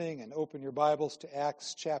And open your Bibles to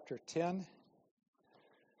Acts chapter 10.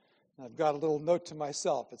 I've got a little note to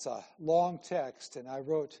myself. It's a long text, and I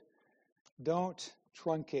wrote, "Don't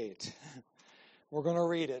truncate." We're going to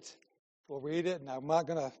read it. We'll read it, and I'm not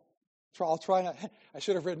going to I'll try not. I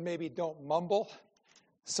should have written maybe "don't mumble."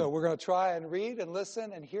 So we're going to try and read and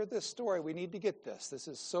listen and hear this story. We need to get this. This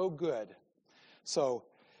is so good. So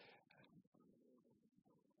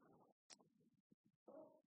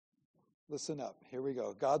listen up. Here we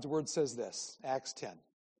go. God's word says this, Acts 10.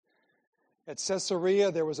 At Caesarea,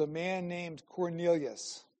 there was a man named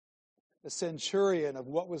Cornelius, a centurion of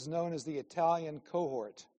what was known as the Italian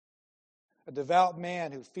cohort, a devout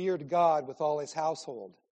man who feared God with all his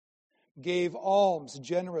household, gave alms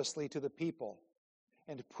generously to the people,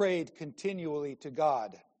 and prayed continually to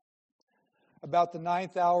God. About the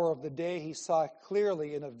 9th hour of the day, he saw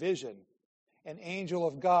clearly in a vision an angel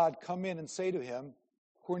of God come in and say to him,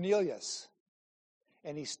 "Cornelius."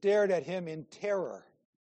 And he stared at him in terror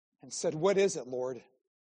and said, "What is it, Lord?"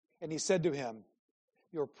 And he said to him,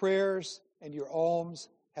 "Your prayers and your alms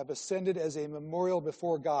have ascended as a memorial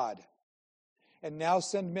before God. And now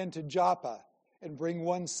send men to Joppa and bring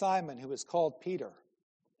one Simon who is called Peter.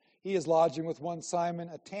 He is lodging with one Simon,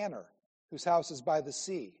 a tanner, whose house is by the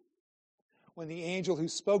sea." When the angel who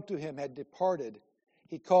spoke to him had departed,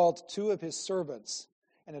 he called 2 of his servants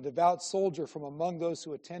and a devout soldier from among those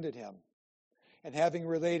who attended him. And having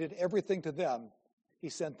related everything to them, he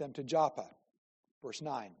sent them to Joppa. Verse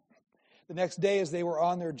 9. The next day, as they were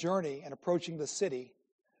on their journey and approaching the city,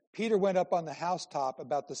 Peter went up on the housetop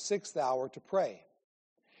about the 6th hour to pray.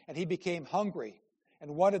 And he became hungry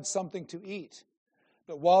and wanted something to eat.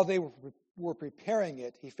 But while they were preparing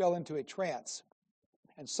it, he fell into a trance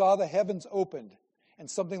and saw the heavens opened and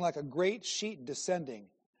something like a great sheet descending,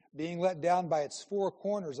 being let down by its 4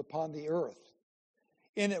 corners upon the earth.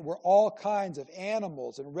 In it were all kinds of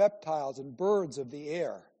animals and reptiles and birds of the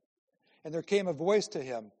air. And there came a voice to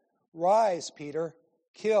him, "Rise, Peter,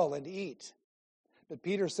 kill and eat." But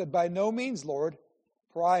Peter said, "By no means, Lord,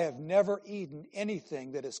 for I have never eaten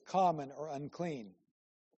anything that is common or unclean."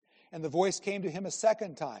 And the voice came to him a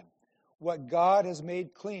second time, "What God has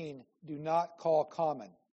made clean, do not call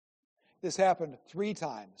common." This happened 3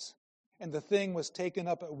 times, and the thing was taken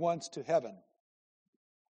up at once to heaven.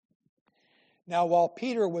 Now while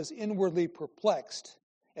Peter was inwardly perplexed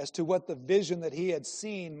as to what the vision that he had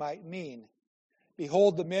seen might mean,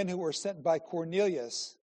 behold, the men who were sent by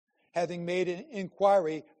Cornelius, having made an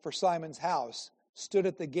inquiry for Simon's house, stood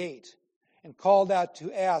at the gate and called out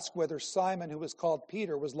to ask whether Simon, who was called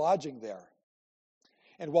Peter, was lodging there.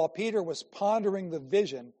 And while Peter was pondering the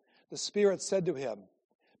vision, the Spirit said to him,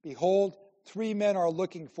 "Behold, 3 men are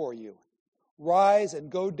looking for you. Rise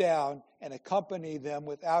and go down and accompany them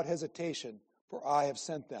without hesitation, for I have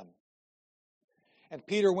sent them." And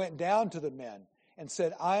Peter went down to the men and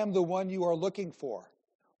said, "I am the one you are looking for.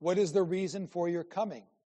 What is the reason for your coming?"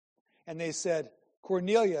 And they said,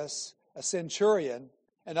 "Cornelius, a centurion,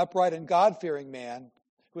 an upright and God-fearing man,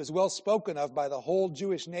 who is well spoken of by the whole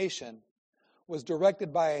Jewish nation, was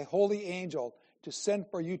directed by a holy angel to send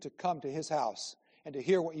for you to come to his house and to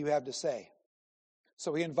hear what you have to say."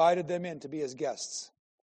 So he invited them in to be his guests.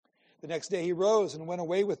 The next day he rose and went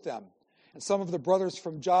away with them, and some of the brothers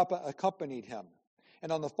from Joppa accompanied him.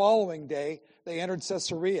 And on the following day they entered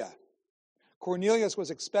Caesarea. Cornelius was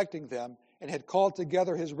expecting them and had called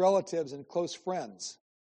together his relatives and close friends.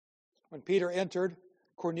 When Peter entered,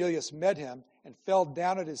 Cornelius met him and fell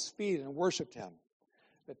down at his feet and worshipped him.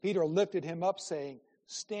 But Peter lifted him up, saying,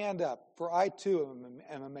 "Stand up, for I too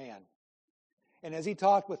am a man." And as he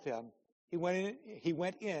talked with him, he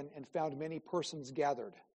went in and found many persons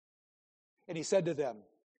gathered. And he said to them,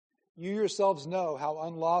 "You yourselves know how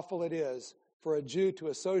unlawful it is for a Jew to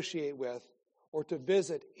associate with or to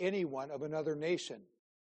visit anyone of another nation.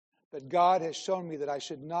 But God has shown me that I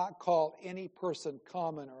should not call any person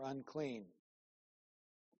common or unclean.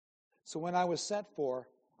 So when I was sent for,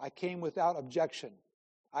 I came without objection.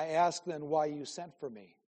 I asked then why you sent for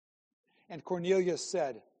me." And Cornelius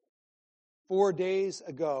said, 4 days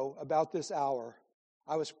ago, about this hour,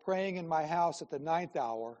 I was praying in my house at the 9th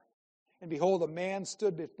hour, and behold, a man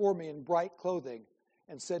stood before me in bright clothing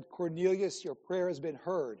and said, 'Cornelius, your prayer has been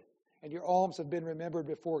heard, and your alms have been remembered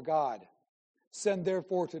before God. Send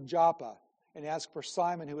therefore to Joppa and ask for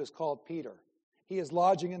Simon, who is called Peter. He is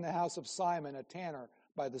lodging in the house of Simon, a tanner,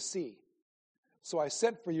 by the sea.' So I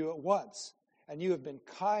sent for you at once, and you have been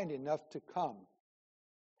kind enough to come.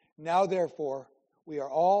 Now therefore, we are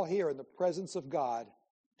all here in the presence of God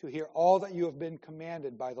to hear all that you have been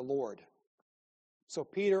commanded by the Lord." So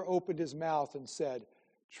Peter opened his mouth and said,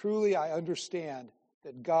 "Truly I understand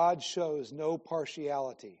that God shows no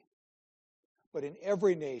partiality, but in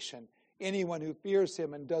every nation, anyone who fears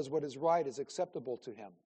him and does what is right is acceptable to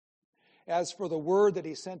him. As for the word that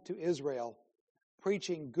he sent to Israel,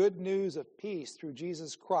 preaching good news of peace through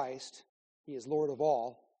Jesus Christ, he is Lord of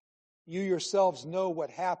all, you yourselves know what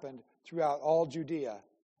happened throughout all Judea,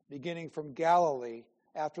 beginning from Galilee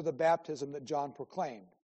after the baptism that John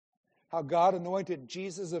proclaimed, how God anointed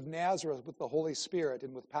Jesus of Nazareth with the Holy Spirit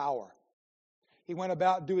and with power. He went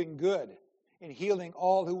about doing good and healing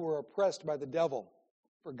all who were oppressed by the devil,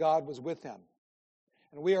 for God was with him.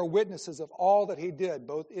 And we are witnesses of all that he did,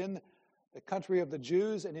 both in the country of the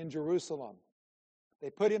Jews and in Jerusalem. They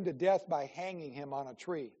put him to death by hanging him on a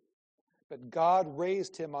tree. But God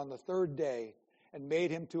raised him on the third day and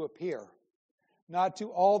made him to appear, not to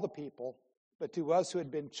all the people, but to us who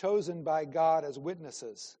had been chosen by God as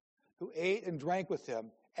witnesses, who ate and drank with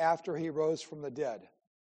him after he rose from the dead.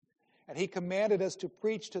 And he commanded us to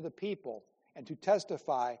preach to the people and to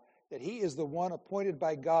testify that he is the one appointed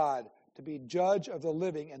by God to be judge of the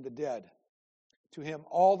living and the dead. To him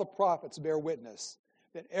all the prophets bear witness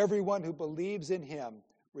that everyone who believes in him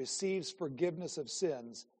receives forgiveness of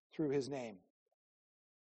sins through his name.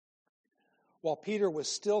 While Peter was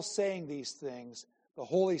still saying these things, the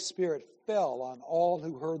Holy Spirit fell on all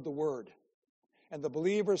who heard the word. And the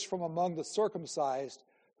believers from among the circumcised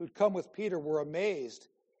who'd come with Peter were amazed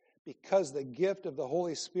because the gift of the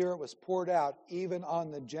Holy Spirit was poured out even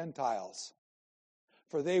on the Gentiles.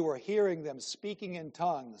 For they were hearing them speaking in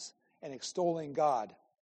tongues and extolling God.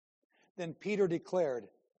 Then Peter declared,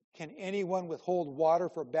 "Can anyone withhold water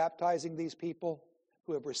for baptizing these people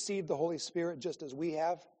who have received the Holy Spirit just as we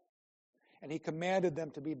have?" And he commanded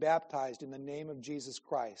them to be baptized in the name of Jesus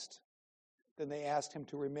Christ. Then they asked him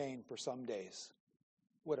to remain for some days.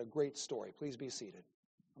 What a great story. Please be seated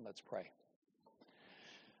and let's pray.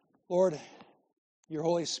 Lord, your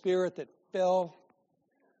Holy Spirit that fell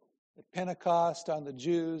at Pentecost on the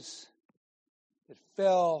Jews, that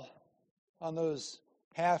fell on those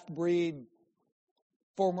half-breed,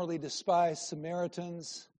 formerly despised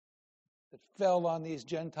Samaritans, that fell on these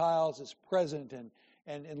Gentiles, is present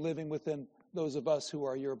and living within those of us who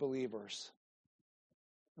are your believers.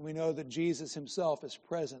 And we know that Jesus himself is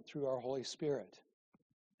present through our Holy Spirit.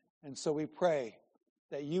 And so we pray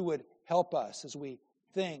that you would help us as we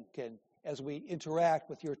think and as we interact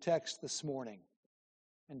with your text this morning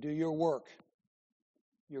and do your work,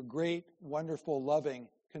 your great, wonderful, loving,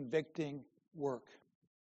 convicting work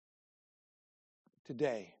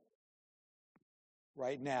today,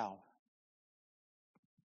 right now,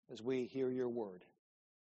 as we hear your word.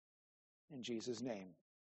 In Jesus' name,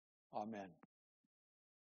 amen.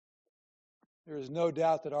 There is no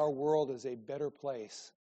doubt that our world is a better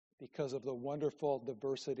place because of the wonderful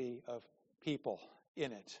diversity of people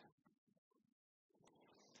in it.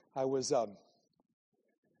 I want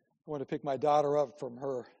to pick my daughter up from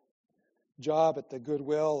her job at the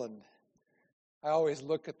Goodwill, and I always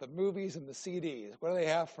look at the movies and the CDs. What do they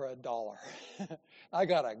have for $1? I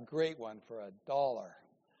got a great one for $1.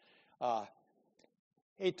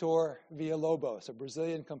 Heitor Villa-Lobos, a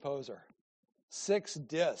Brazilian composer. 6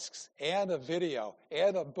 discs and a video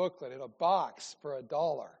and a booklet in a box for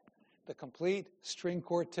 $1. The complete string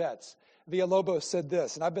quartets. Villa-Lobos said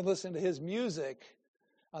this, and I've been listening to his music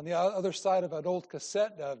on the other side of an old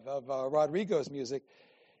cassette of Rodrigo's music.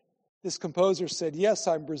 This composer said, "Yes,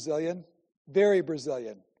 I'm Brazilian, very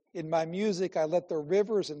Brazilian. In my music, I let the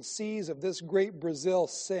rivers and seas of this great Brazil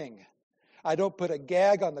sing. I don't put a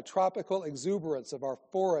gag on the tropical exuberance of our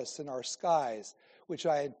forests and our skies, which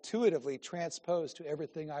I intuitively transpose to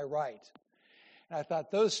everything I write." And I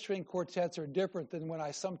thought those string quartets are different than when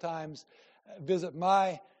I sometimes visit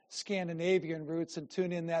my Scandinavian roots and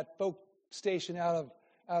tune in that folk station out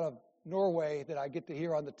of Norway that I get to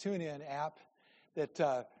hear on the TuneIn app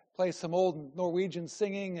that plays some old Norwegian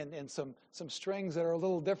singing and some strings that are a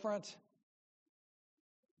little different.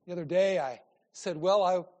 The other day I said, well,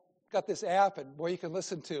 I got this app and boy, you can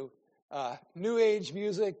listen to New Age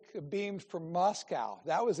music beamed from Moscow.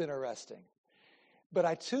 That was interesting. But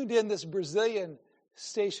I tuned in this Brazilian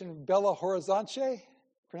station, Belo Horizonte,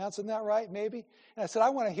 pronouncing that right, maybe? And I said, I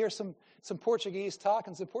want to hear some Portuguese talk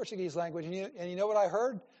and some Portuguese language. And you know what I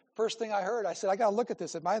heard? First thing I heard, I said, I got to look at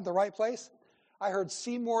this. Am I in the right place? I heard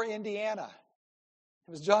Seymour, Indiana.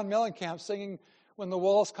 It was John Mellencamp singing When the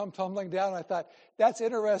Walls Come Tumbling Down. And I thought, that's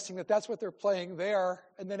interesting that that's what they're playing there.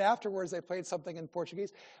 And then afterwards, they played something in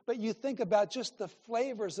Portuguese. But you think about just the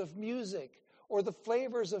flavors of music or the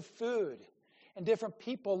flavors of food. And different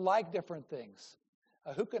people like different things.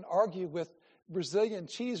 Who can argue with Brazilian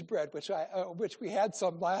cheese bread, which we had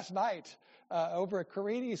some last night over at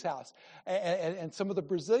Carini's house, and some of the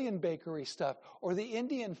Brazilian bakery stuff, or the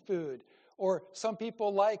Indian food, or some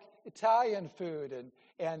people like Italian food,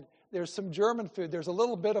 and there's some German food. There's a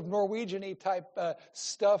little bit of Norwegian-y type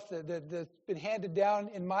stuff that's been handed down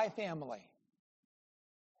in my family.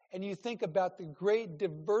 And you think about the great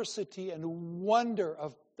diversity and wonder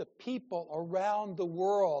of the people around the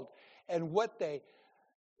world and what they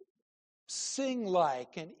sing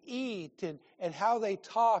like and eat and how they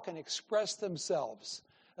talk and express themselves.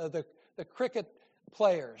 The cricket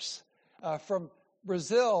players from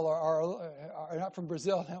Brazil are not from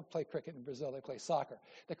Brazil. They don't play cricket in Brazil. They play soccer.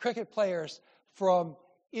 The cricket players from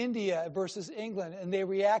India versus England, and they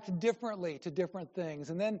react differently to different things.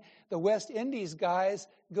 And then the West Indies guys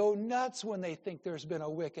go nuts when they think there's been a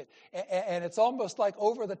wicket. And it's almost like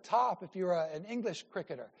over the top if you're an English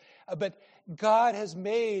cricketer. But God has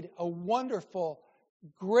made a wonderful,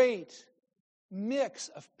 great mix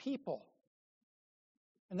of people.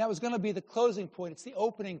 And that was going to be the closing point. It's the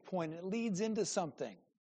opening point. It leads into something.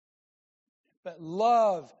 But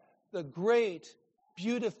love the great,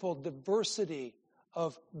 beautiful diversity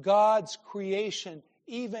of God's creation,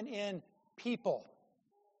 even in people.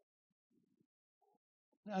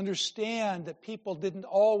 And understand that people didn't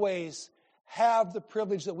always have the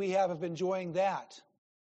privilege that we have of enjoying that.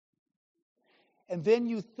 And then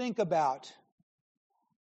you think about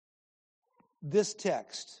this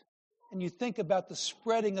text, and you think about the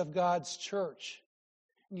spreading of God's church,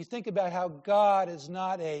 and you think about how God is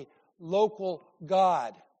not a local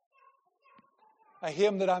God. A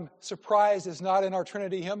hymn that I'm surprised is not in our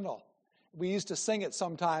Trinity hymnal. We used to sing it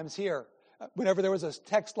sometimes here. Whenever there was a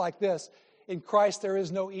text like this, in Christ there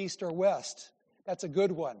is no east or west. That's a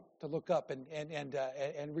good one to look up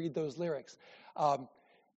and read those lyrics.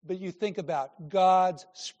 But you think about God's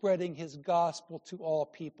spreading his gospel to all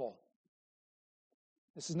people.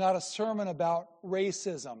 This is not a sermon about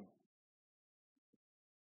racism.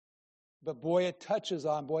 But boy, it touches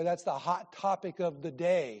on, that's the hot topic of the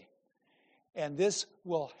day. And this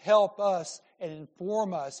will help us and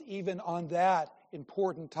inform us even on that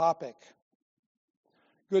important topic.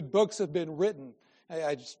 Good books have been written.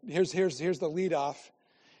 Here's the lead off.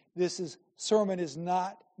 This sermon is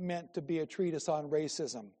not meant to be a treatise on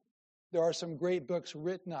racism. There are some great books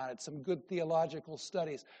written on it, some good theological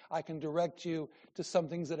studies. I can direct you to some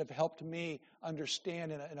things that have helped me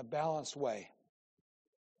understand in a balanced way.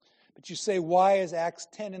 But you say, why is Acts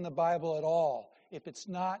 10 in the Bible at all? If it's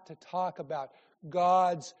not to talk about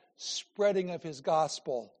God's spreading of his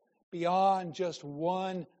gospel beyond just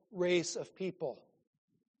one race of people.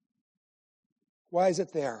 Why is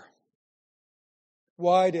it there?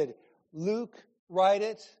 Why did Luke write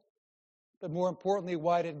it? But more importantly,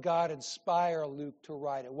 why did God inspire Luke to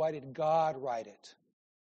write it? Why did God write it?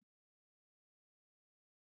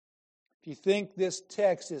 If you think this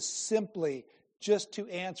text is simply just to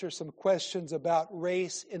answer some questions about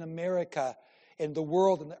race in America and the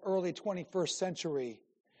world in the early 21st century,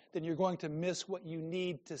 then you're going to miss what you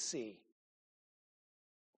need to see.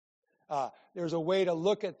 There's a way to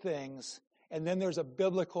look at things, and then there's a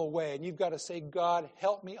biblical way. And you've got to say, God,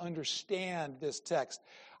 help me understand this text.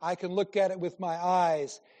 I can look at it with my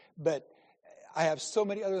eyes, but I have so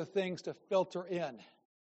many other things to filter in.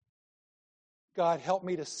 God, help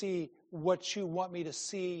me to see what you want me to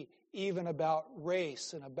see, even about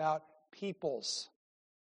race and about peoples.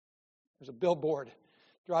 There's a billboard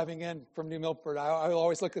driving in from New Milford. I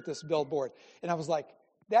always look at this billboard, and I was like,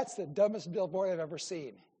 that's the dumbest billboard I've ever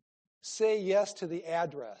seen. Say yes to the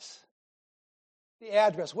address. The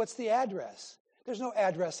address. What's the address? There's no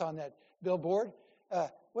address on that billboard.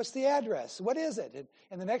 What's the address? What is it?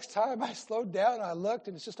 And the next time I slowed down and I looked,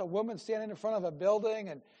 and it's just a woman standing in front of a building,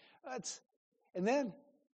 and then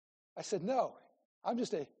I said, no, I'm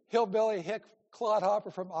just a hillbilly hick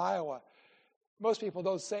clodhopper from Iowa. Most people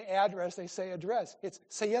don't say address, they say address. It's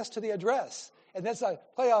say yes to the address. And that's a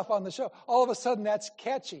playoff on the show. All of a sudden, that's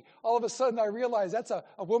catchy. All of a sudden, I realize that's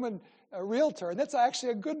a woman, a realtor, and that's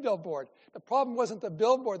actually a good billboard. The problem wasn't the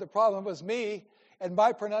billboard. The problem was me and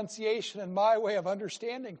my pronunciation and my way of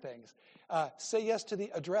understanding things. Say yes to the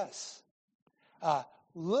address.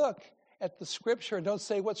 Look at the Scripture and don't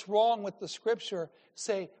say, what's wrong with the Scripture?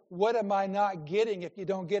 Say, what am I not getting if you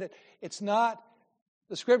don't get it? It's not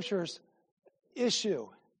the Scripture's issue.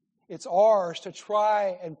 It's ours to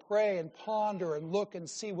try and pray and ponder and look and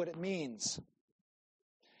see what it means.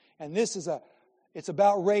 And it's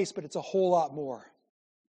about race, but it's a whole lot more.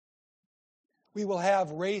 We will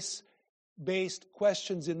have race-based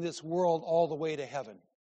questions in this world all the way to heaven.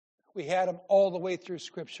 We had them all the way through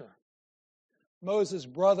Scripture. Moses'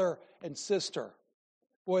 brother and sister,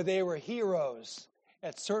 boy, they were heroes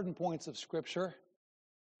at certain points of Scripture,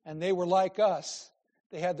 and they were like us.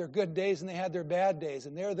 They had their good days and they had their bad days,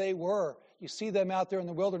 and there they were. You see them out there in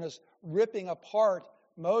the wilderness ripping apart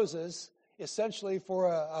Moses, essentially for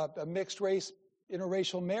a mixed-race,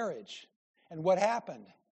 interracial marriage. And what happened?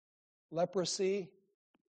 Leprosy,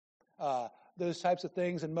 those types of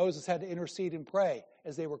things, and Moses had to intercede and pray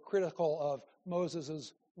as they were critical of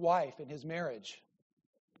Moses' wife and his marriage.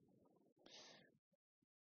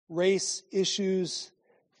 Race issues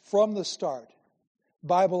from the start.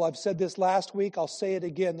 Bible, I've said this last week, I'll say it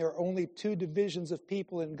again. There are only two divisions of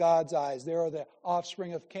people in God's eyes. There are the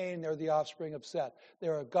offspring of Cain, there are the offspring of Seth.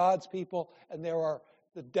 There are God's people, and there are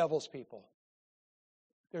the devil's people.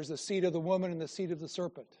 There's the seed of the woman and the seed of the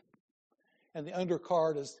serpent. And the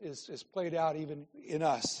undercard is played out even in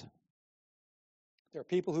us. There are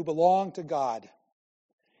people who belong to God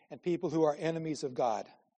and people who are enemies of God.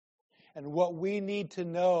 And what we need to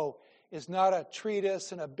know is not a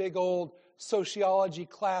treatise and a big old sociology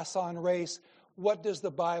class on race. What does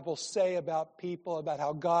the Bible say about people, about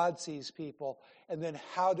how God sees people? And then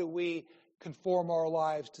how do we conform our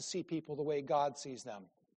lives to see people the way God sees them?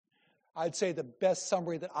 I'd say the best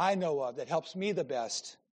summary that I know of that helps me the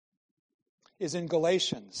best is in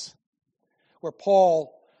Galatians, where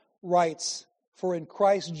Paul writes, "For in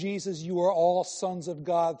Christ Jesus you are all sons of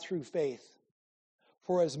God through faith.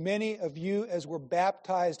 For as many of you as were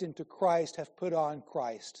baptized into Christ have put on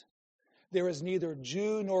Christ. There is neither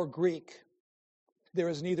Jew nor Greek. There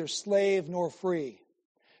is neither slave nor free.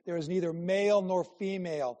 There is neither male nor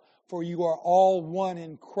female, for you are all one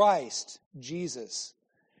in Christ Jesus.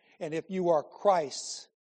 And if you are Christ's,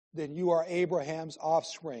 then you are Abraham's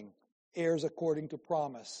offspring, heirs according to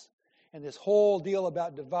promise." And this whole deal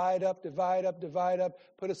about divide up,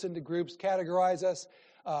 put us into groups, categorize us.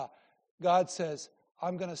 God says,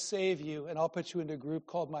 I'm going to save you, and I'll put you into a group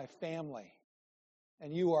called my family.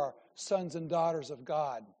 And you are sons and daughters of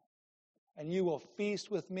God. And you will feast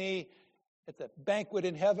with me at the banquet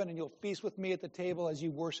in heaven, and you'll feast with me at the table as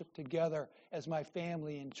you worship together as my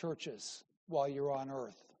family in churches while you're on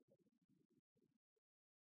earth.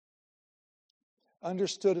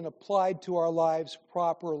 Understood and applied to our lives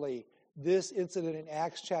properly, this incident in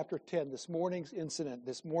Acts chapter 10, this morning's incident,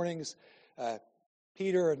 this morning's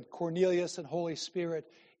Peter and Cornelius and Holy Spirit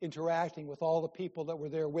interacting with all the people that were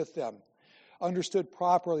there with them. Understood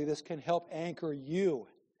properly, this can help anchor you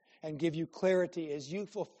and give you clarity as you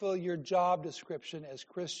fulfill your job description as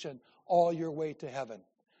Christian all your way to heaven.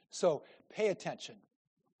 So pay attention.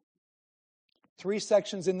 3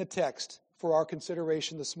 sections in the text for our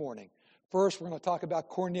consideration this morning. First, we're going to talk about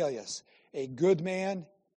Cornelius, a good man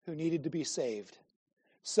who needed to be saved.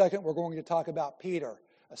 Second, we're going to talk about Peter,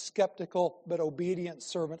 a skeptical but obedient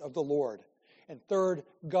servant of the Lord. And third,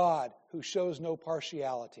 God, who shows no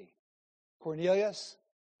partiality. Cornelius,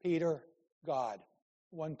 Peter, God.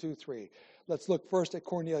 1, 2, 3. Let's look first at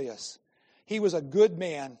Cornelius. He was a good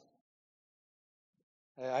man.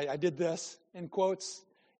 I did this in quotes.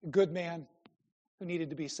 A good man who needed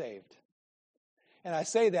to be saved. And I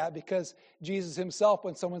say that because Jesus himself,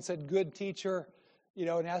 when someone said, good teacher,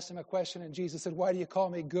 and asked him a question, and Jesus said, why do you call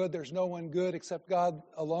me good? There's no one good except God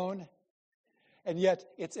alone. And yet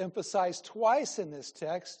it's emphasized twice in this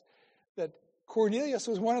text that Cornelius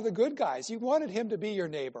was one of the good guys. You wanted him to be your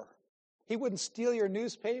neighbor. He wouldn't steal your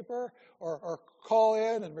newspaper or call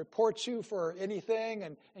in and report you for anything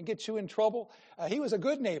and get you in trouble. He was a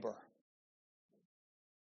good neighbor.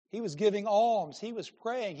 He was giving alms. He was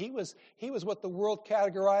praying. He was what the world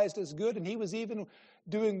categorized as good, and he was even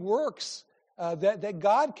doing works that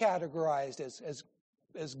God categorized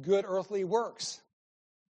as good earthly works.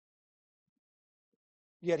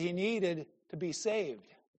 Yet he needed to be saved.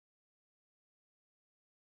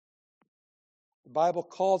 The Bible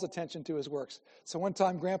calls attention to his works. So one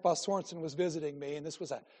time Grandpa Sorensen was visiting me, and this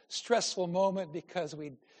was a stressful moment because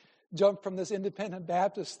we jumped from this independent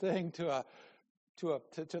Baptist thing to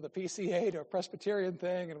the PCA, to a Presbyterian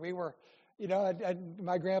thing, and we were, and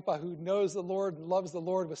my grandpa, who knows the Lord and loves the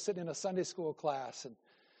Lord, was sitting in a Sunday school class, and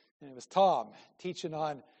it was Tom teaching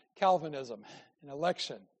on Calvinism and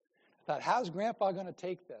election. I thought, how's Grandpa going to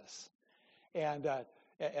take this? And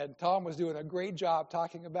Tom was doing a great job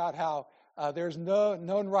talking about how there's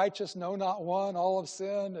none righteous, no, not one, all have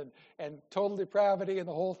sinned, and total depravity and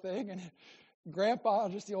the whole thing. And Grandpa,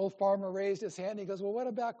 just the old farmer, raised his hand. He goes, well, what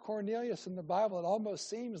about Cornelius in the Bible? It almost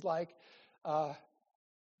seems like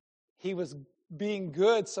he was being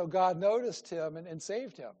good, so God noticed him and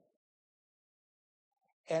saved him.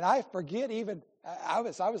 And I forget even, I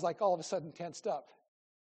was like all of a sudden tensed up.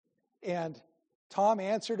 And Tom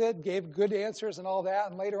answered it, gave good answers and all that.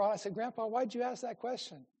 And later on I said, Grandpa, why'd you ask that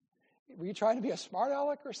question? Were you trying to be a smart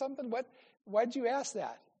aleck or something? Why did you ask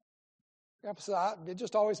that? Grandpa said, it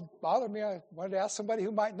just always bothered me. I wanted to ask somebody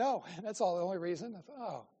who might know. That's all the only reason.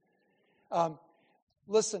 I thought,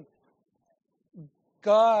 listen,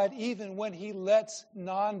 God, even when he lets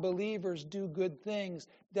non-believers do good things,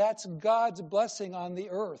 that's God's blessing on the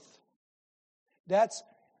earth.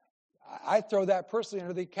 I throw that personally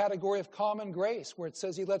under the category of common grace, where it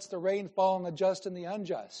says he lets the rain fall on the just and the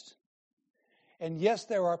unjust. And yes,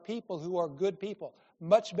 there are people who are good people,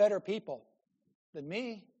 much better people than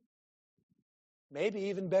me, maybe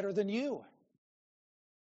even better than you.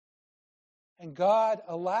 And God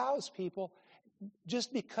allows people,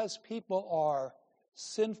 just because people are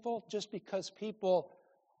sinful, just because people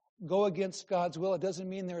go against God's will, it doesn't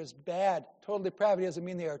mean they're as bad. Total depravity doesn't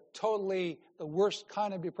mean they are totally the worst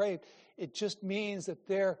kind of depraved. It just means that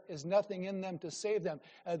there is nothing in them to save them.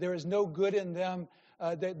 There is no good in them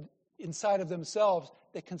that inside of themselves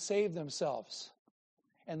that can save themselves.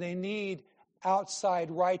 And they need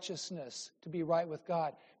outside righteousness to be right with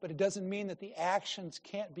God. But it doesn't mean that the actions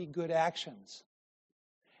can't be good actions.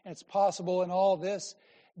 And it's possible in all this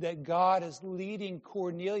that God is leading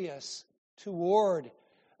Cornelius toward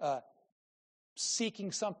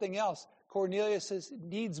seeking something else. Cornelius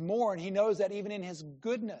needs more, and he knows that even in his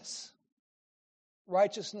goodness.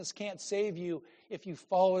 Righteousness can't save you if you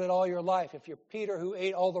followed it all your life. If you're Peter who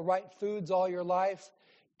ate all the right foods all your life,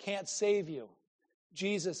 can't save you.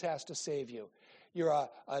 Jesus has to save you. You're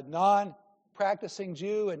a non-practicing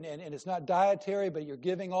Jew, and it's not dietary, but you're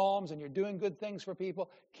giving alms and you're doing good things for people,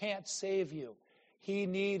 can't save you. He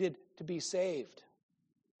needed to be saved.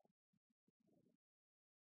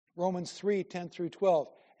 Romans 3:10 through 12.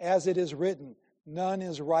 As it is written, none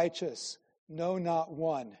is righteous, no, not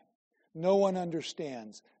one. No one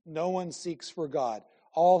understands. No one seeks for God.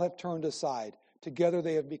 All have turned aside. Together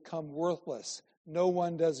they have become worthless. No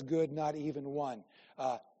one does good, not even one.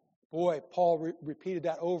 Paul repeated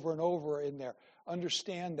that over and over in there.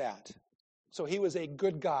 Understand that. So he was a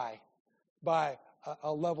good guy by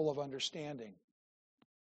a level of understanding.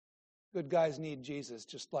 Good guys need Jesus,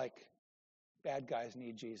 just like bad guys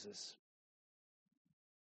need Jesus.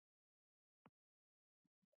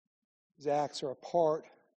 These acts are a part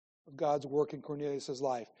of God's work in Cornelius'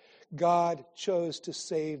 life. God chose to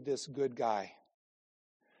save this good guy,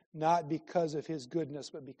 not because of his goodness,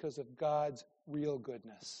 but because of God's real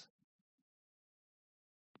goodness.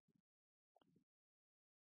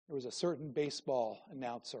 There was a certain baseball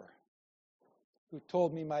announcer who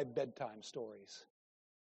told me my bedtime stories.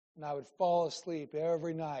 And I would fall asleep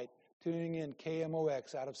every night tuning in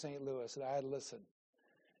KMOX out of St. Louis, and I'd listen.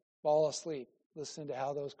 Fall asleep, listening to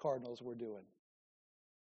how those Cardinals were doing.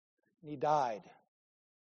 And he died.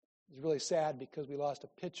 It was really sad because we lost a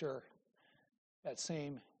pitcher that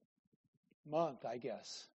same month, I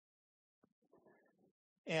guess.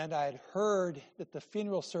 And I had heard that the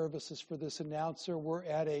funeral services for this announcer were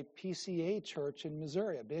at a PCA church in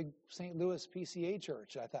Missouri, a big St. Louis PCA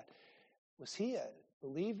church. I thought, was he a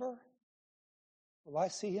believer? Will I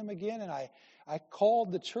see him again? And I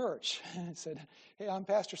called the church and said, hey, I'm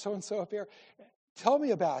Pastor so-and-so up here. Tell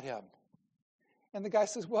me about him. And the guy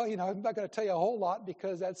says, well, I'm not going to tell you a whole lot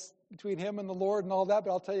because that's between him and the Lord and all that,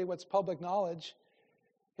 but I'll tell you what's public knowledge.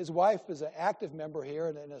 His wife is an active member here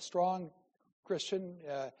and a strong Christian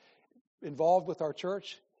involved with our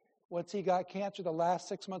church. Once he got cancer, the last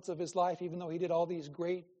 6 months of his life, even though he did all these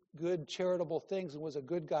great, good, charitable things and was a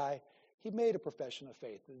good guy, he made a profession of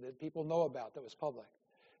faith that people know about that was public.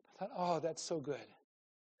 I thought, oh, that's so good.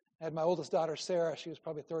 I had my oldest daughter, Sarah. She was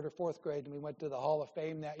probably 3rd or 4th grade, and we went to the Hall of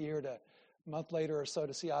Fame that year a month later or so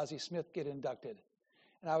to see Ozzie Smith get inducted.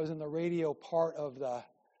 And I was in the radio part of the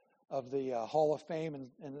Hall of Fame,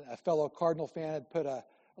 and a fellow Cardinal fan had put a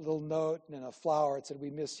little note and a flower. It said,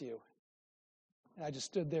 we miss you. And I just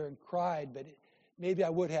stood there and cried, but maybe I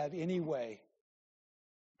would have anyway.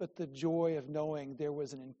 But the joy of knowing there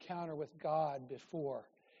was an encounter with God before,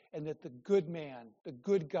 and that the good man, the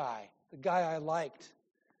good guy, the guy I liked,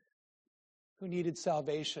 who needed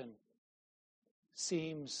salvation,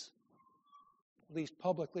 seems, at least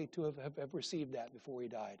publicly, to have received that before he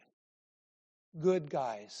died. Good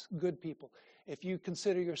guys, good people. If you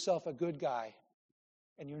consider yourself a good guy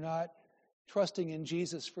and you're not trusting in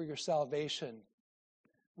Jesus for your salvation,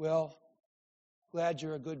 well, glad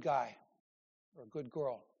you're a good guy or a good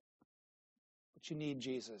girl. But you need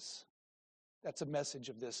Jesus. That's a message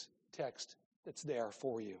of this text that's there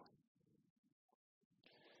for you.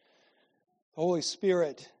 The Holy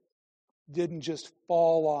Spirit didn't just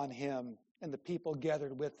fall on him and the people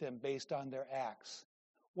gathered with him based on their acts.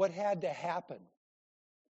 What had to happen?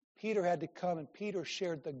 Peter had to come, and Peter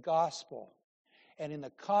shared the gospel. And in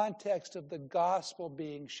the context of the gospel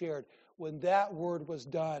being shared, when that word was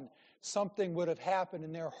done, something would have happened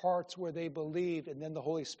in their hearts where they believed, and then the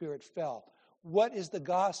Holy Spirit fell. What is the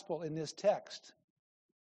gospel in this text?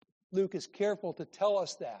 Luke is careful to tell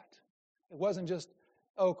us that. It wasn't just,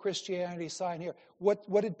 oh, Christianity, sign here.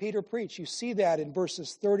 What did Peter preach? You see that in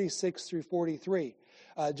verses 36 through 43.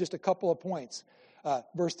 Just a couple of points.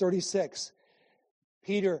 Verse 36,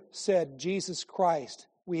 Peter said, Jesus Christ,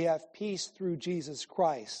 we have peace through Jesus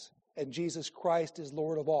Christ, and Jesus Christ is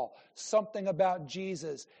Lord of all. Something about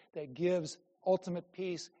Jesus that gives ultimate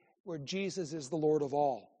peace where Jesus is the Lord of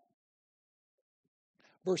all.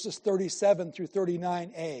 Verses 37 through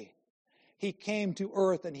 39a. He came to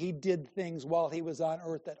earth and he did things while he was on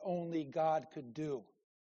earth that only God could do.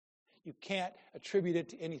 You can't attribute it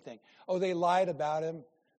to anything. Oh, they lied about him,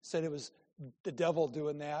 said it was the devil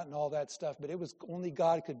doing that and all that stuff, but it was only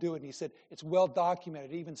God could do it. And he said, it's well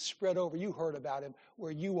documented, even spread over. You heard about him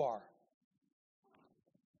where you are.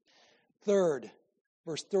 Third,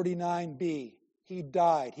 verse 39b, he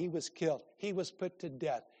died, he was killed, he was put to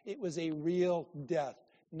death. It was a real death.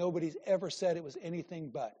 Nobody's ever said it was anything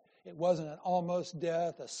but. It wasn't an almost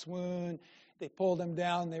death, a swoon. They pulled him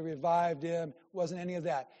down, they revived him. It wasn't any of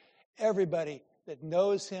that. Everybody that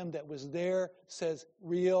knows him, that was there, says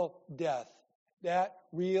real death. That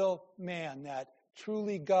real man, that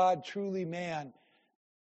truly God, truly man,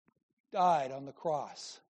 died on the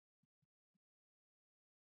cross.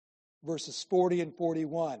 Verses 40 and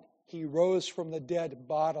 41, he rose from the dead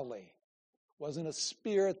bodily. It wasn't a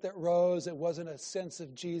spirit that rose. It wasn't a sense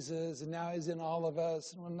of Jesus, and now he's in all of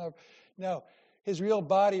us. No, his real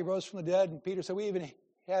body rose from the dead, and Peter said, we even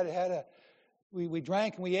we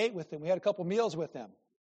drank and we ate with him. We had a couple meals with him.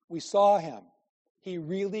 We saw him. He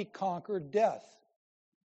really conquered death.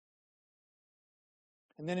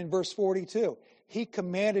 And then in verse 42, he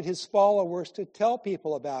commanded his followers to tell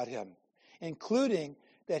people about him, including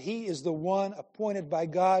that he is the one appointed by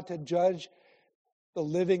God to judge the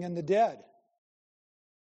living and the dead.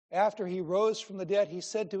 After he rose from the dead, he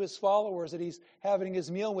said to his followers that he's having his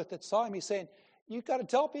meal with that saw him, he's saying, you've got to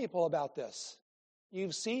tell people about this.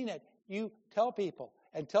 You've seen it. You tell people.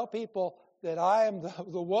 And tell people that I am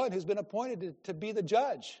the one who's been appointed to be the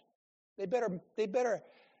judge. They better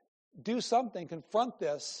do something, confront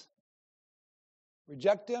this.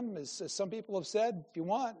 Reject him, as some people have said, if you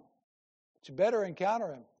want. But you better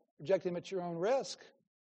encounter him. Reject him at your own risk.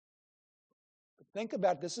 But think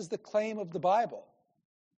about it. This is the claim of the Bible.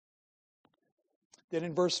 Then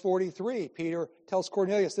in verse 43, Peter tells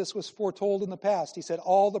Cornelius, this was foretold in the past. He said,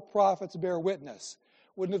 all the prophets bear witness.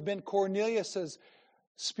 Wouldn't have been Cornelius's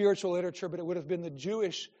spiritual literature, but it would have been the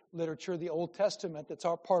Jewish literature, the Old Testament, that's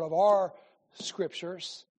part of our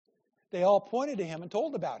scriptures. They all pointed to him and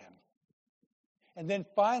told about him. And then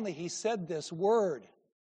finally he said this word,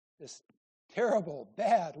 this terrible,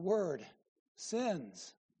 bad word,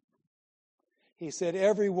 sins. He said,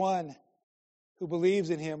 everyone who believes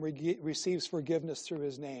in him receives forgiveness through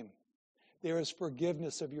his name. There is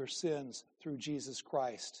forgiveness of your sins through Jesus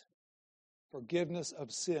Christ. Forgiveness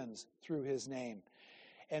of sins through his name.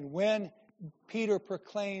 And when Peter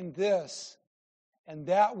proclaimed this, and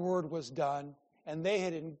that word was done, and they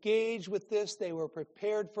had engaged with this, they were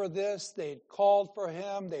prepared for this, they'd called for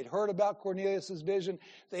him, they'd heard about Cornelius' vision,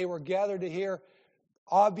 they were gathered to hear.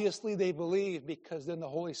 Obviously they believed, because then the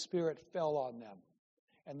Holy Spirit fell on them.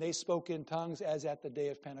 And they spoke in tongues as at the day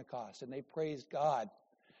of Pentecost, and they praised God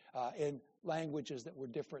in languages that were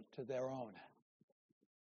different to their own.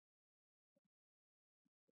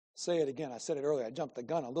 Say it again. I said it earlier. I jumped the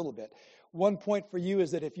gun a little bit. One point for you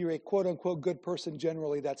is that if you're a quote-unquote good person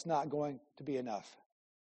generally, that's not going to be enough.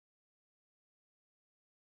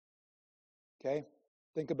 Okay?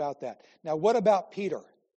 Think about that. Now, what about Peter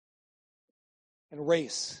and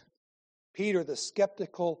race? Peter, the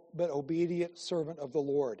skeptical but obedient servant of the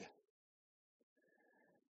Lord.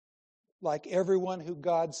 Like everyone who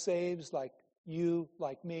God saves, like you,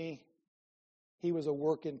 like me, he was a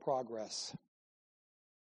work in progress.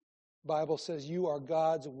 The Bible says you are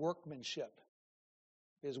God's workmanship,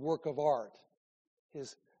 his work of art.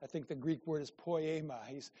 I think the Greek word is poema.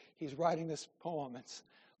 He's writing this poem. It's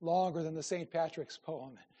longer than the St. Patrick's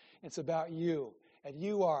poem. It's about you. And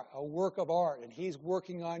you are a work of art, and he's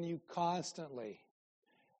working on you constantly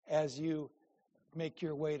as you make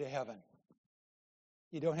your way to heaven.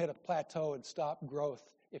 You don't hit a plateau and stop growth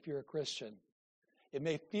if you're a Christian. It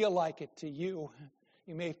may feel like it to you.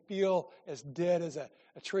 You may feel as dead as a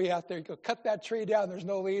tree out there. You go, cut that tree down, there's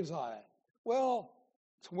no leaves on it. Well,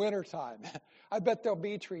 it's wintertime. I bet there'll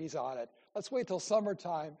be trees on it. let's wait till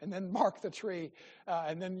summertime and then mark the tree,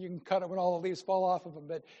 and then you can cut it when all the leaves fall off of them.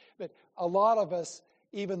 But a lot of us,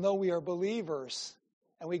 even though we are believers,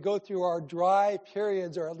 and we go through our dry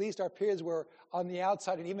periods, or at least our periods where on the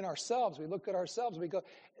outside, and even ourselves, we look at ourselves, we go,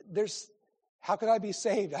 how could I be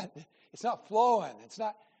saved? It's not flowing. It's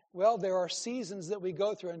not. Well, there are seasons that we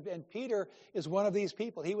go through, and Peter is one of these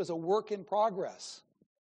people. He was a work in progress.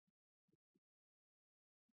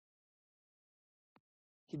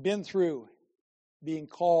 He'd been through being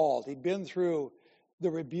called. He'd been through the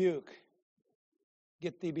rebuke.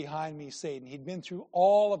 Get thee behind me, Satan. He'd been through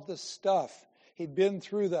all of the stuff. He'd been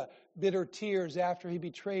through the bitter tears after he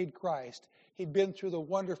betrayed Christ. He'd been through the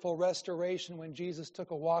wonderful restoration when Jesus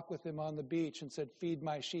took a walk with him on the beach and said, feed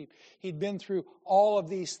my sheep. He'd been through all of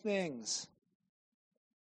these things.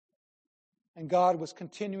 And God was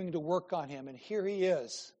continuing to work on him. And here he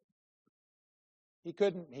is.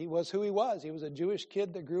 He was who he was. He was a Jewish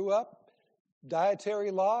kid that grew up,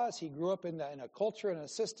 dietary laws. He grew up in a culture and a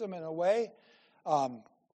system in a way. And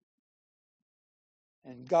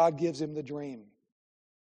God gives him the dream.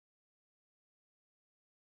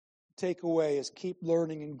 Takeaway is keep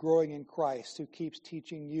learning and growing in Christ, who keeps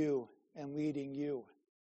teaching you and leading you.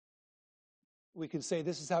 We can say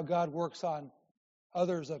this is how God works on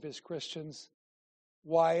others of his Christians.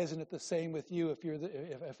 Why isn't it the same with you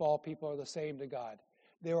if all people are the same to God?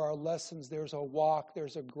 There are lessons, there's a walk,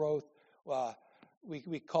 there's a growth.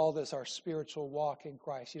 We call this our spiritual walk in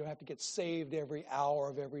Christ. You don't have to get saved every hour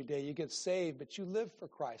of every day. You get saved, but you live for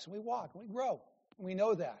Christ. And we walk, and we grow. And we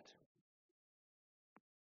know that.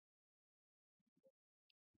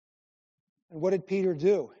 And what did Peter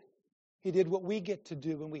do? He did what we get to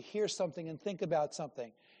do when we hear something and think about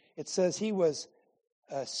something. It says he was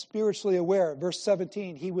spiritually aware. Verse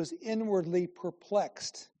 17, he was inwardly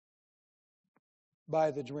perplexed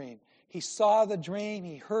by the dream. He saw the dream.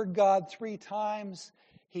 He heard God 3 times.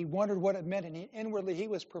 He wondered what it meant, and inwardly he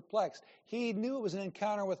was perplexed. He knew it was an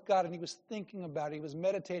encounter with God, and he was thinking about it. He was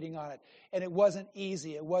meditating on it, and it wasn't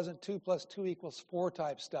easy. It wasn't 2 + 2 = 4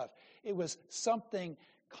 type stuff. It was something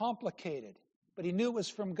complicated, but he knew it was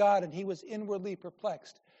from God, and he was inwardly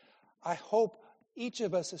perplexed. I hope each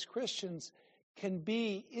of us as Christians can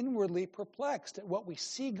be inwardly perplexed at what we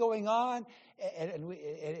see going on, and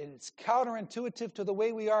it's counterintuitive to the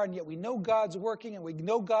way we are, and yet we know God's working, and we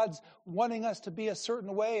know God's wanting us to be a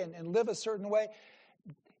certain way and live a certain way.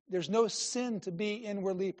 There's no sin to be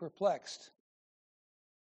inwardly perplexed.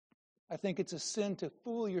 I think it's a sin to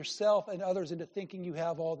fool yourself and others into thinking you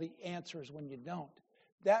have all the answers when you don't.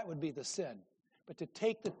 That would be the sin. But to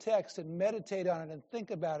take the text and meditate on it and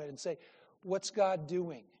think about it and say, what's God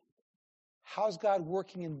doing? How's God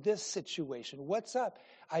working in this situation? What's up?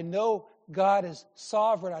 I know God is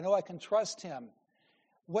sovereign. I know I can trust him.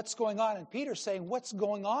 What's going on? And Peter's saying, what's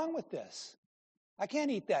going on with this? I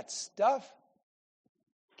can't eat that stuff.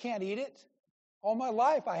 Can't eat it. All my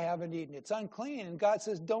life I haven't eaten it. It's unclean. And God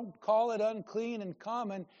says, don't call it unclean and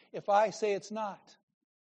common if I say it's not.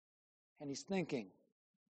 And he's thinking.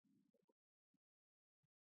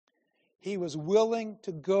 He was willing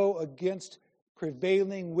to go against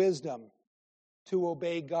prevailing wisdom to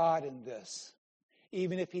obey God in this,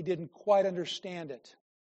 even if he didn't quite understand it.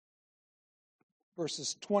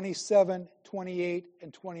 Verses 27, 28,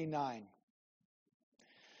 and 29.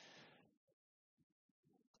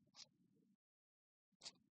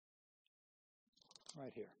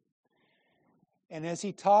 Right here. And as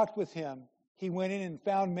he talked with him, he went in and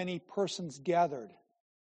found many persons gathered.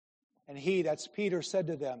 And he, that's Peter, said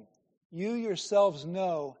to them, you yourselves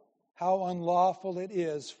know how unlawful it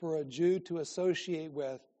is for a Jew to associate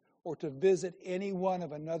with or to visit any one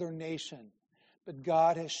of another nation. But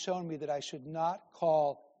God has shown me that I should not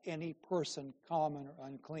call any person common or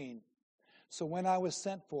unclean. So when I was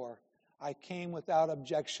sent for, I came without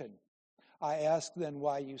objection. I asked then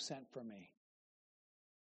why you sent for me.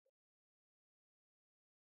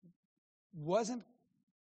 Wasn't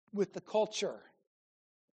with the culture.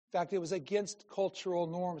 In fact, it was against cultural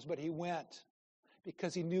norms, but he went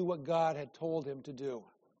because he knew what God had told him to do.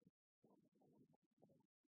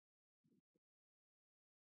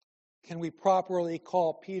 Can we properly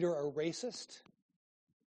call Peter a racist?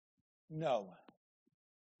 No.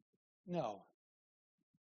 No.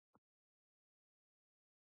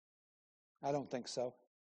 I don't think so.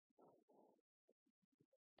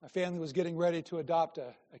 My family was getting ready to adopt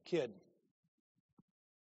a kid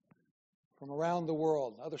from around the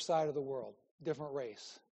world, other side of the world, different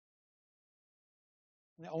race.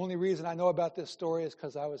 And the only reason I know about this story is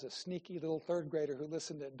because I was a sneaky little 3rd grader who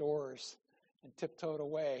listened at doors and tiptoed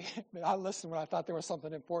away. I listened when I thought there was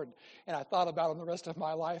something important, and I thought about it the rest of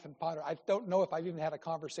my life and pondered. I don't know if I've even had a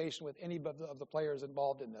conversation with any of the players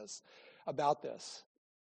involved in this about this.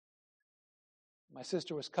 My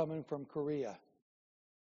sister was coming from Korea.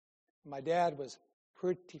 My dad was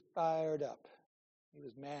pretty fired up. He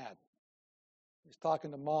was mad. He was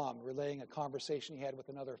talking to Mom, relaying a conversation he had with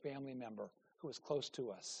another family member who was close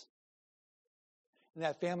to us. And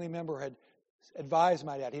that family member had advised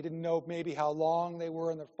my dad. He didn't know maybe how long they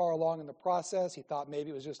were far along in the process. He thought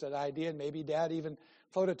maybe it was just an idea, and maybe Dad even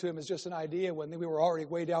floated to him as just an idea when we were already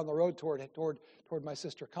way down the road toward my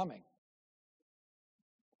sister coming.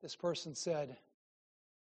 This person said,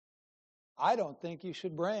 I don't think you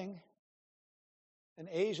should bring an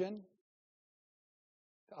Asian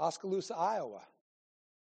to Oskaloosa, Iowa.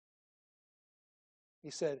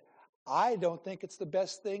 He said, I don't think it's the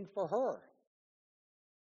best thing for her.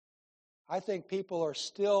 I think people are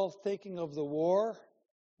still thinking of the war.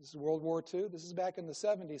 This is World War II. This is back in the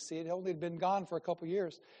 70s. See, it only had been gone for a couple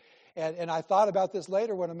years. And I thought about this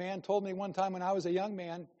later when a man told me one time when I was a young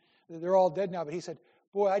man, they're all dead now, but he said,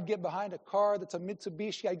 boy, I'd get behind a car that's a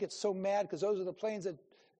Mitsubishi. I'd get so mad because those are the planes that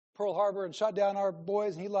Pearl Harbor and shot down our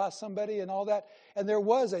boys, and he lost somebody and all that. And there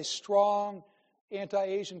was a strong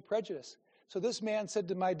anti-Asian prejudice. So this man said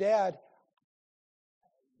to my dad,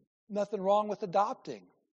 nothing wrong with adopting.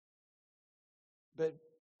 But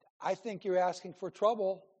I think you're asking for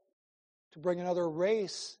trouble to bring another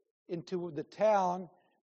race into the town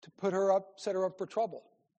to set her up for trouble.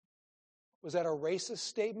 Was that a racist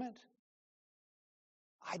statement?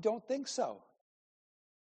 I don't think so.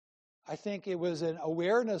 I think it was an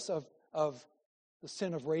awareness of the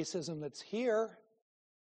sin of racism that's here.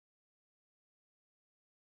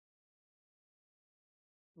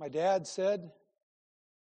 My dad said,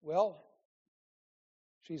 well,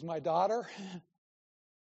 she's my daughter.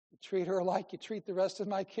 You treat her like you treat the rest of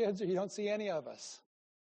my kids, or you don't see any of us.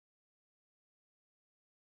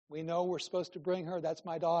 We know we're supposed to bring her. That's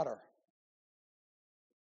my daughter.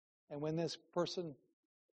 And when this person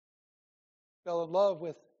fell in love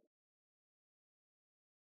with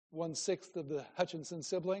 1/6 of the Hutchinson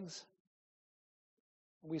siblings,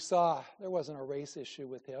 we saw there wasn't a race issue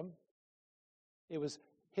with him. It was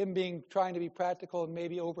him trying to be practical and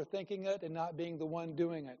maybe overthinking it and not being the one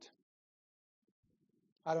doing it.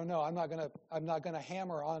 I don't know. I'm not gonna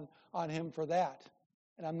hammer on him for that.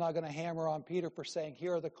 And I'm not going to hammer on Peter for saying,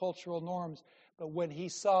 here are the cultural norms. But when he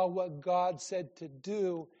saw what God said to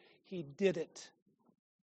do, he did it.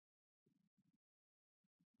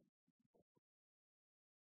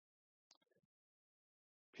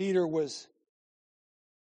 Peter was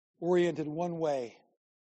oriented one way.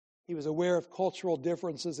 He was aware of cultural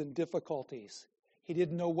differences and difficulties. He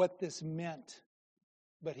didn't know what this meant,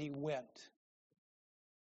 but he went.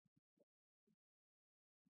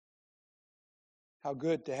 How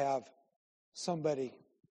good to have somebody,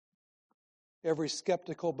 every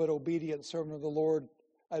skeptical but obedient servant of the Lord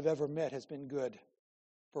I've ever met has been good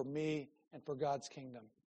for me and for God's kingdom.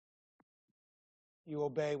 You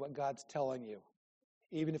obey what God's telling you,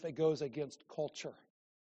 even if it goes against culture.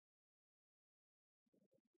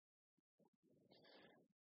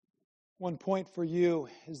 One point for you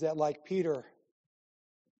is that, like Peter,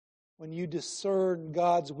 when you discern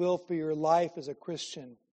God's will for your life as a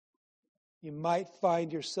Christian, you might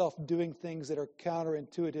find yourself doing things that are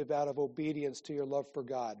counterintuitive out of obedience to your love for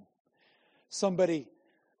God. Somebody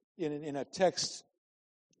in a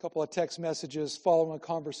couple of text messages following a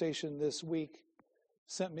conversation this week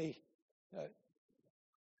sent me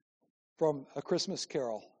from A Christmas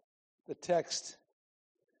Carol, the text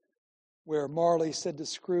where Marley said to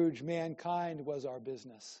Scrooge, mankind was our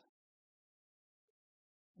business.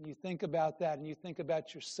 And you think about that, and you think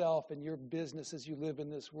about yourself and your business as you live in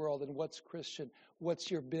this world, and what's Christian, what's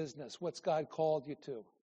your business, what's God called you to?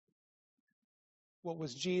 What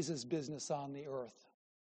was Jesus' business on the earth?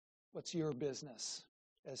 What's your business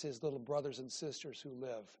as his little brothers and sisters who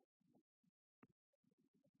live?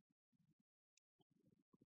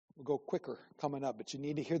 We'll go quicker coming up, but you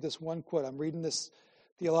need to hear this one quote. I'm reading this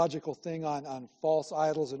theological thing on false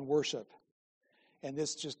idols and worship, and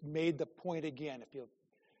this just made the point again, if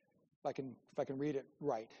I can read it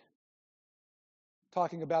right.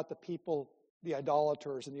 Talking about the people, the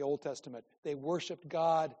idolaters in the Old Testament. They worshiped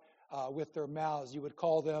God with their mouths. You would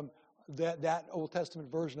call them that Old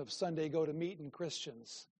Testament version of Sunday go-to-meeting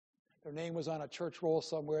Christians. Their name was on a church roll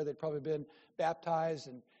somewhere. They'd probably been baptized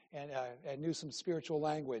and knew some spiritual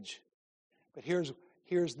language. But here's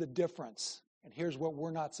the difference. And here's what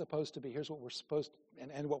we're not supposed to be. Here's what we're supposed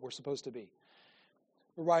and what we're supposed to be.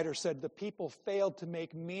 The writer said, the people failed to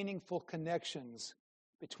make meaningful connections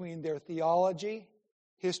between their theology,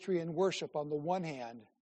 history, and worship on the one hand,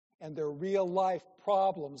 and their real-life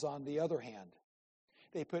problems on the other hand.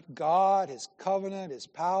 They put God, His covenant, His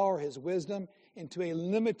power, His wisdom into a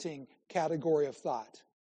limiting category of thought.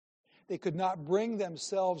 They could not bring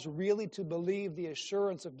themselves really to believe the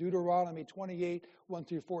assurance of Deuteronomy 28, 1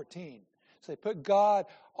 through 14. So they put God,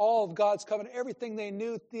 all of God's covenant, everything they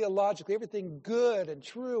knew theologically, everything good and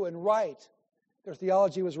true and right. Their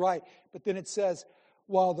theology was right. But then it says,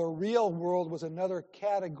 while the real world was another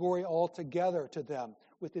category altogether to them,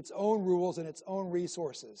 with its own rules and its own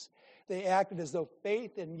resources. They acted as though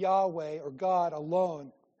faith in Yahweh or God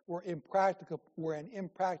alone were an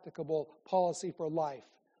impracticable policy for life.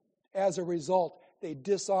 As a result, they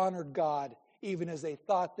dishonored God even as they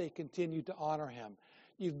thought they continued to honor Him.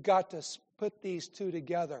 You've got to put these two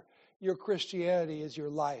together. Your Christianity is your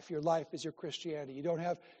life. Your life is your Christianity. You don't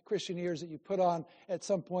have Christian ears that you put on at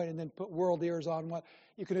some point and then put world ears on one.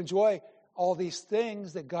 You can enjoy all these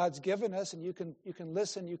things that God's given us, and you can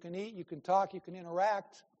listen, you can eat, you can talk, you can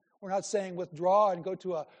interact. We're not saying withdraw and go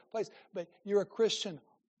to a place, but you're a Christian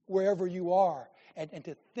wherever you are. And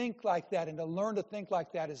to think like that and to learn to think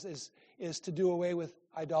like that is to do away with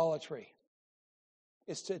idolatry.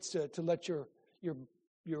 It's to let your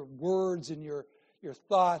words and your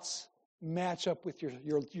thoughts match up with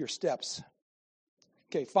your steps.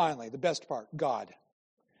 Okay, finally, the best part, God.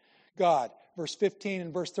 God, verse 15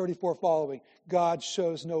 and verse 34 following, God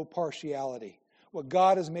shows no partiality. What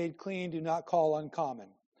God has made clean, do not call uncommon.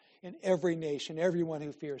 In every nation, everyone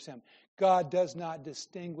who fears Him. God does not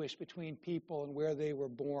distinguish between people and where they were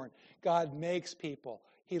born. God makes people.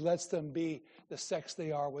 He lets them be the sex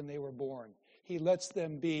they are when they were born. He lets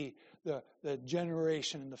them be the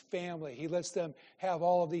generation and the family. He lets them have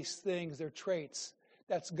all of these things, their traits.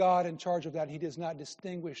 That's God in charge of that. He does not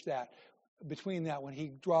distinguish that between that when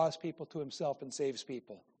He draws people to Himself and saves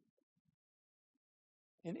people.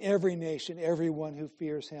 In every nation, everyone who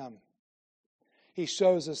fears Him. He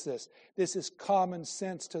shows us this. This is common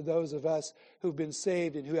sense to those of us who've been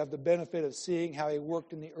saved and who have the benefit of seeing how He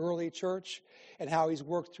worked in the early church and how He's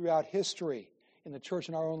worked throughout history in the church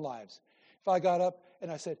in our own lives. If I got up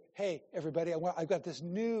and I said, hey, everybody, I've got this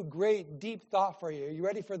new, great, deep thought for you. Are you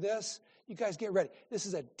ready for this? You guys get ready. This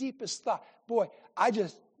is the deepest thought. Boy,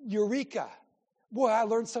 eureka. Boy, I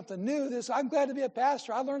learned something new. I'm glad to be a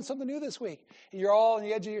pastor. I learned something new this week. And you're all on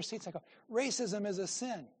the edge of your seats. I go, racism is a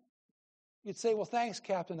sin. You'd say, well, thanks,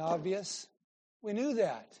 Captain Obvious. We knew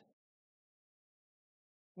that.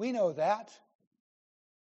 We know that.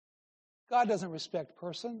 God doesn't respect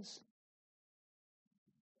persons.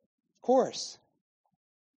 Of course.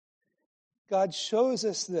 God shows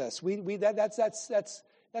us this.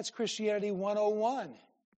 That's Christianity 101.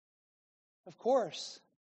 Of course.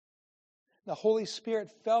 The Holy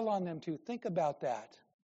Spirit fell on them to think about that.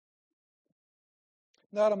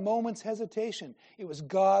 Not a moment's hesitation. It was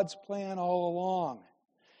God's plan all along.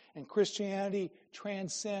 And Christianity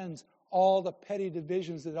transcends all the petty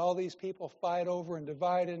divisions that all these people fight over and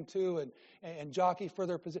divide into and jockey for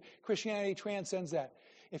their position. Christianity transcends that.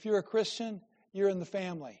 If you're a Christian, you're in the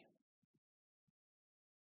family.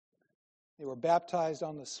 They were baptized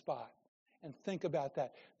on the spot. And think about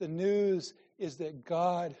that. The news is that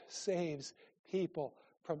God saves people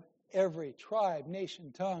from every tribe,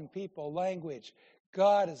 nation, tongue, people, language.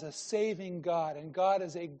 God is a saving God, and God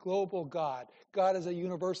is a global God. God is a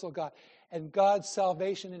universal God. And God's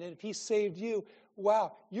salvation, and if He saved you,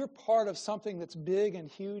 wow, you're part of something that's big and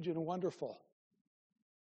huge and wonderful.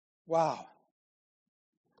 Wow.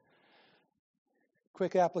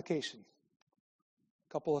 Quick application.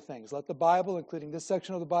 A couple of things. Let the Bible, including this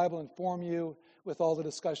section of the Bible, inform you with all the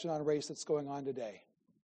discussion on race that's going on today.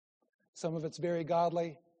 Some of it's very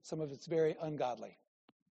godly, some of it's very ungodly.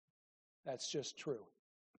 That's just true.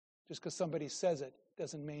 Just because somebody says it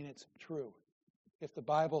doesn't mean it's true. If the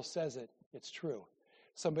Bible says it, it's true.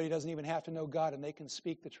 Somebody doesn't even have to know God and they can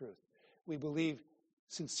speak the truth. We believe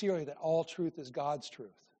sincerely that all truth is God's truth.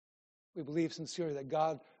 We believe sincerely that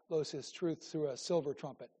God blows His truth through a silver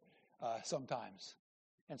trumpet sometimes.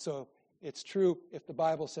 And so it's true if the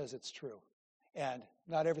Bible says it's true. And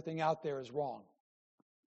not everything out there is wrong.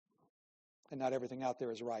 And not everything out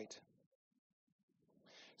there is right.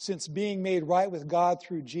 Since being made right with God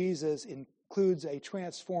through Jesus includes a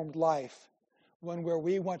transformed life, one where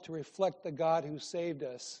we want to reflect the God who saved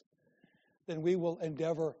us, then we will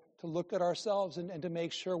endeavor to look at ourselves and to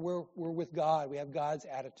make sure we're with God. We have God's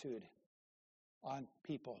attitude on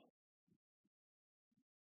people.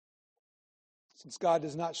 Since God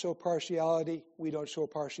does not show partiality, we don't show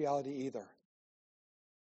partiality either.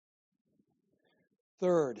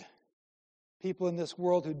 Third, People in this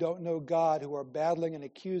world who don't know God, who are battling and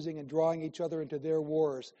accusing and drawing each other into their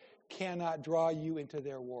wars, cannot draw you into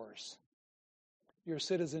their wars. Your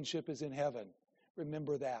citizenship is in heaven.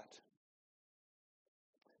 Remember that.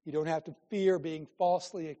 You don't have to fear being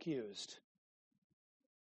falsely accused,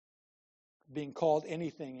 being called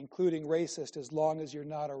anything, including racist, as long as you're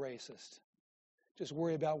not a racist. Just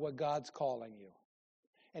worry about what God's calling you.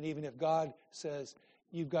 And even if God says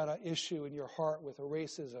you've got an issue in your heart with a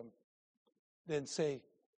racism, then say,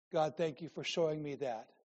 God, thank you for showing me that.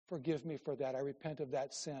 Forgive me for that. I repent of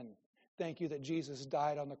that sin. Thank you that Jesus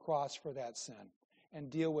died on the cross for that sin. And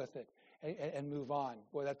deal with it and move on.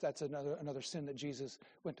 Boy, that's another sin that Jesus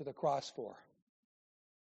went to the cross for.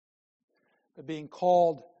 But being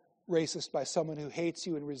called racist by someone who hates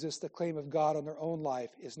you and resists the claim of God on their own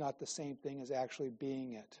life is not the same thing as actually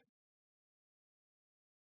being it.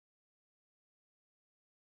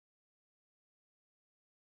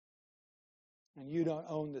 And you don't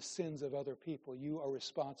own the sins of other people. You are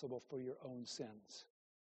responsible for your own sins.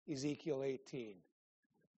 Ezekiel 18.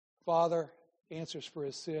 Father answers for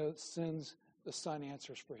his sins. The Son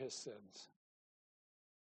answers for his sins.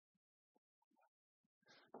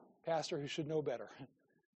 Pastor who should know better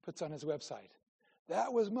puts on his website,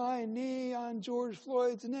 that was my knee on George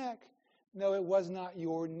Floyd's neck. No, it was not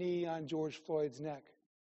your knee on George Floyd's neck.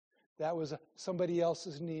 That was somebody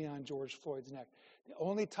else's knee on George Floyd's neck. The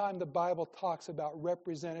only time the Bible talks about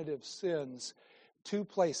representative sins, two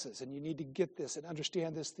places, and you need to get this and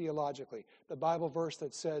understand this theologically. The Bible verse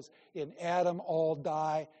that says, in Adam all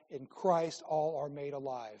die, in Christ all are made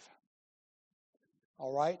alive.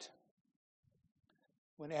 All right?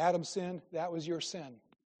 When Adam sinned, that was your sin.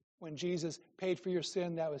 When Jesus paid for your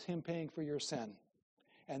sin, that was him paying for your sin.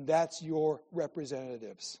 And that's your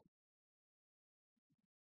representatives.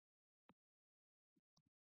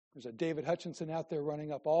 There's a David Hutchinson out there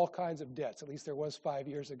running up all kinds of debts. At least there was 5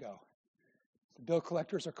 years ago. The bill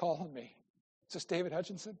collectors are calling me. Is this David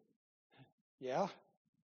Hutchinson? Yeah.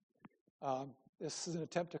 This is an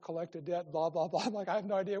attempt to collect a debt, blah, blah, blah. I'm like, I have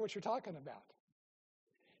no idea what you're talking about.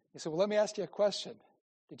 He said, well, let me ask you a question.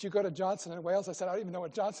 Did you go to Johnson & Wales? I said, I don't even know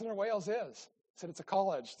what Johnson & Wales is. He said, it's a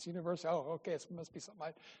college. It's a university. Oh, okay. It must be something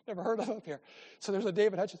I've never heard of up here. So there's a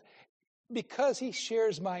David Hutchinson. Because he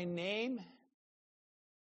shares my name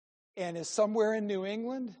and is somewhere in New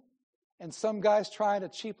England, and some guy's trying to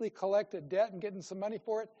cheaply collect a debt and getting some money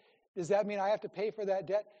for it, does that mean I have to pay for that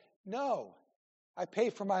debt? No. I pay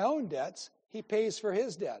for my own debts. He pays for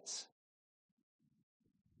his debts.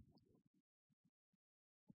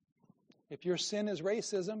 If your sin is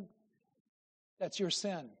racism, that's your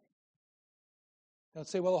sin. Don't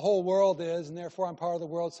say, well, the whole world is, and therefore I'm part of the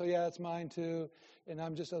world, so yeah, it's mine too, and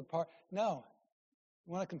I'm just a part. No.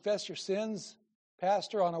 You want to confess your sins,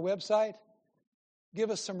 Pastor, on a website?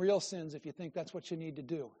 Give us some real sins if you think that's what you need to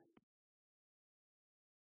do.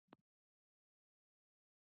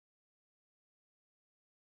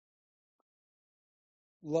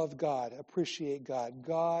 Love God. Appreciate God.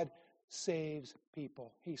 God saves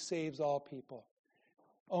people. He saves all people.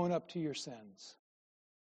 Own up to your sins.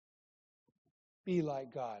 Be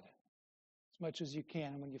like God as much as you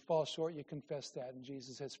can. And when you fall short, you confess that, and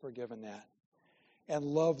Jesus has forgiven that. And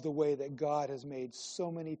love the way that God has made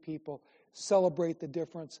so many people. Celebrate the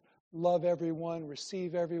difference. Love everyone.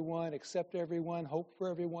 Receive everyone. Accept everyone. Hope for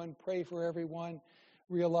everyone. Pray for everyone.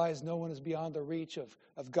 Realize no one is beyond the reach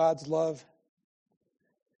of God's love.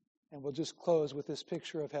 And we'll just close with this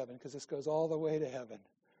picture of heaven, because this goes all the way to heaven.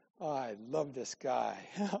 Oh, I love this guy.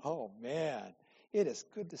 Oh, man. It is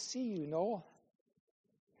good to see you, Noel.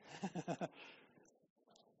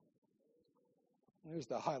 There's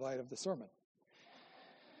the highlight of the sermon.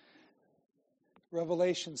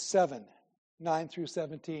 Revelation 7, 9 through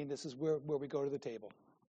 17. This is where we go to the table.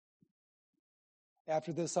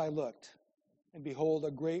 After this I looked, and behold,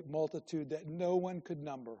 a great multitude that no one could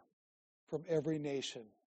number, from every nation,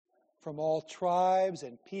 from all tribes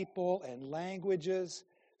and people and languages,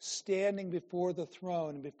 standing before the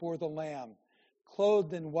throne and before the Lamb,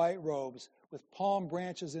 clothed in white robes, with palm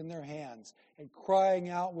branches in their hands, and crying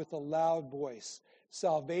out with a loud voice,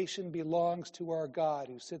 salvation belongs to our God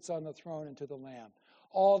who sits on the throne and to the Lamb.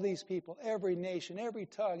 All these people, every nation, every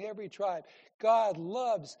tongue, every tribe, God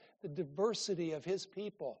loves the diversity of his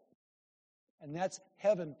people. And that's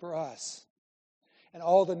heaven for us. And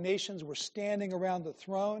all the nations were standing around the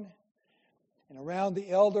throne and around the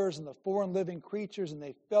elders and the four living creatures, and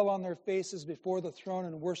they fell on their faces before the throne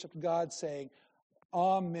and worshiped God, saying,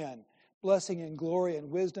 Amen. Blessing and glory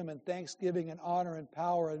and wisdom and thanksgiving and honor and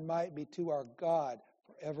power and might be to our God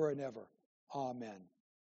forever and ever. Amen.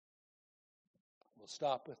 We'll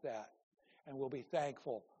stop with that, and we'll be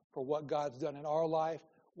thankful for what God's done in our life,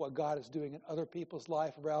 what God is doing in other people's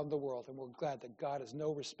life around the world. And we're glad that God is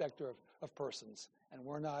no respecter of persons, and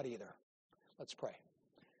we're not either. Let's pray.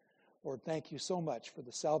 Lord, thank you so much for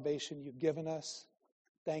the salvation you've given us.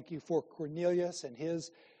 Thank you for Cornelius and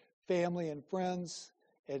his family and friends.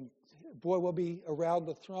 And boy, we'll be around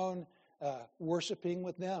the throne worshiping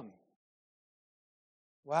with them.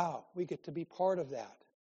 Wow, we get to be part of that.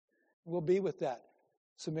 We'll be with that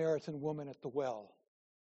Samaritan woman at the well.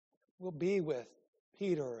 We'll be with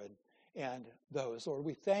Peter and those. Lord,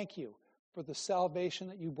 we thank you for the salvation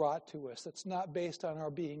that you brought to us. That's not based on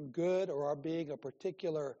our being good or our being a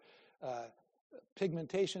particular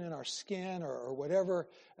pigmentation in our skin or whatever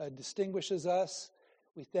distinguishes us.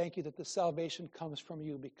 We thank you that the salvation comes from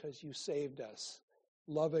you because you saved us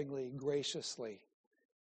lovingly, graciously,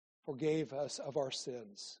 forgave us of our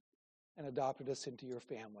sins, and adopted us into your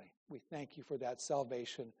family. We thank you for that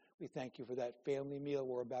salvation. We thank you for that family meal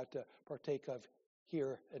we're about to partake of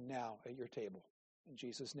here and now at your table. In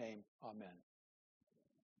Jesus' name, amen.